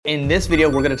In this video,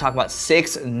 we're gonna talk about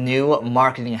 6 new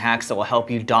marketing hacks that will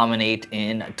help you dominate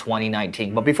in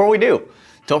 2019. But before we do,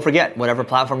 don't forget, whatever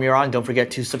platform you're on, don't forget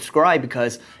to subscribe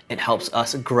because it helps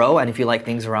us grow. And if you like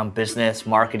things around business,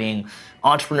 marketing,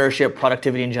 entrepreneurship,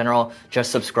 productivity in general,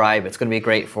 just subscribe. It's gonna be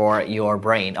great for your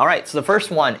brain. All right, so the first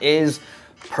one is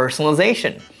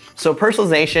personalization. So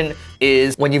personalization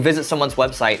is when you visit someone's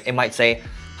website, it might say,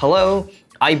 hello,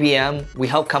 IBM, we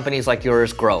help companies like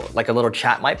yours grow. Like a little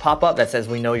chat might pop up that says,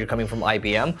 we know you're coming from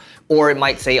IBM. Or it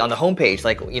might say on the homepage,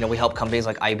 like, we help companies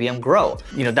like IBM grow.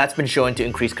 That's been shown to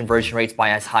increase conversion rates by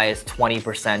as high as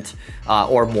 20%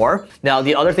 or more. Now,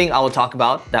 the other thing I will talk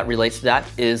about that relates to that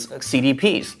is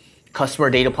CDPs,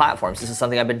 customer data platforms. This is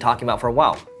something I've been talking about for a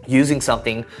while. Using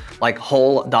something like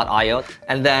Whole.io.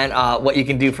 And then what you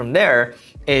can do from there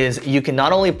is you can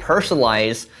not only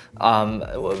personalize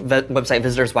website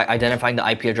visitors by identifying the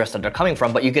IP address that they're coming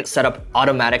from, but you can set up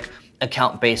automatic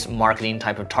account-based marketing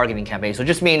type of targeting campaigns. So it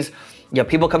just means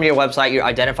people come to your website, you're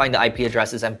identifying the IP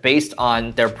addresses, and based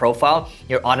on their profile,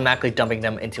 you're automatically dumping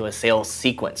them into a sales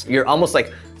sequence. You're almost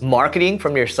like marketing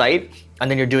from your site, and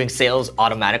then you're doing sales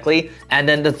automatically. And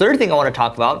then the third thing I want to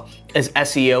talk about is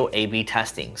SEO A/B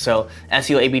testing. So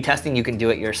SEO A/B testing, you can do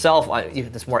it yourself.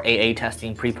 There's more AA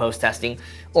testing, pre-post testing,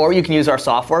 or you can use our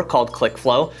software called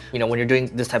ClickFlow. When you're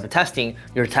doing this type of testing,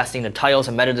 you're testing the titles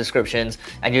and meta descriptions,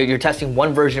 and you're testing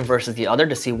one version versus the other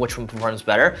to see which one performs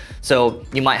better. So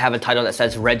you might have a title that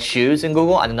says red shoes in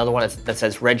Google and another one that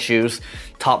says red shoes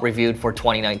top reviewed for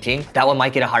 2019. That one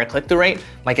might get a higher click-through rate,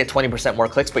 might get 20% more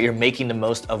clicks, but you're making the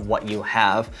most of what you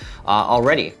have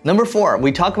already. Number 4,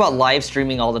 we talk about live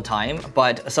streaming all the time,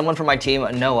 but someone from my team,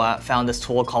 Noah, found this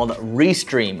tool called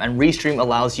Restream. And Restream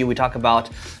allows you, we talk about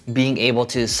being able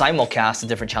to simulcast the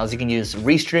different channels. You can use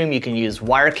Restream, you can use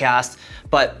Wirecast,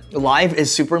 but live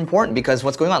is super important because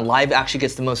what's going on? Live actually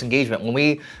gets the most engagement. When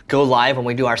we go live, when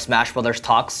we do our Smash Brothers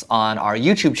talks on our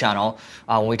YouTube channel,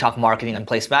 when we talk marketing and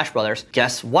play Smash Brothers,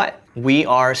 guess what? We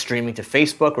are streaming to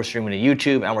Facebook, we're streaming to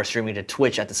YouTube, and we're streaming to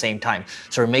Twitch at the same time.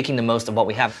 So we're making the most of what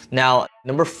we have. Now,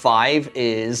 number 5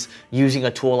 is using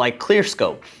a tool like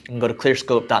ClearScope. You can go to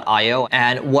clearscope.io,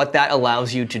 and what that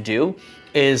allows you to do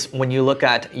is when you look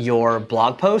at your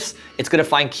blog posts, it's gonna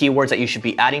find keywords that you should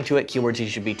be adding to it, keywords you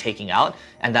should be taking out,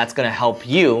 and that's gonna help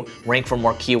you rank for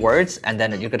more keywords, and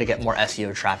then you're gonna get more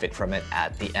SEO traffic from it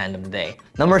at the end of the day.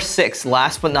 Number 6,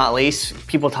 last but not least,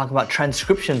 people talk about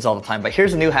transcriptions all the time, but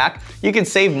here's a new hack. You can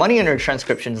save money on your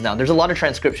transcriptions now. There's a lot of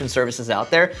transcription services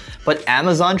out there, but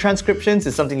Amazon transcriptions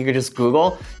is something you can just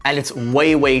Google, and it's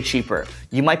way, way cheaper.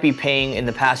 You might be paying, in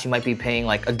the past, you might be paying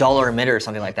like $1 a minute or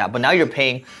something like that, but now you're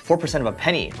paying 4% of a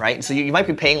penny, right? So you might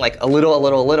be paying like a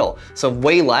little. So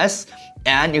way less,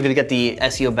 and you're gonna get the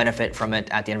SEO benefit from it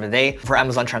at the end of the day. For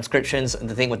Amazon transcriptions,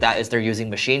 the thing with that is they're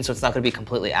using machines, so it's not gonna be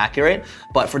completely accurate.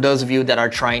 But for those of you that are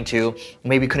trying to,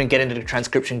 maybe couldn't get into the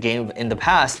transcription game in the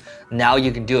past, now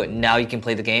you can do it. Now you can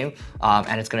play the game,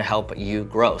 and it's gonna help you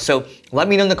grow. So let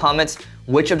me know in the comments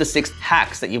which of the 6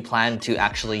 hacks that you plan to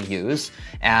actually use,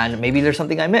 and maybe there's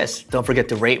something I missed. Don't forget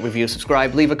to rate, review,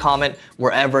 subscribe, leave a comment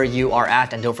wherever you are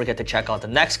at, and don't forget to check out the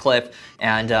next clip,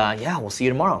 and yeah, we'll see you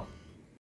tomorrow.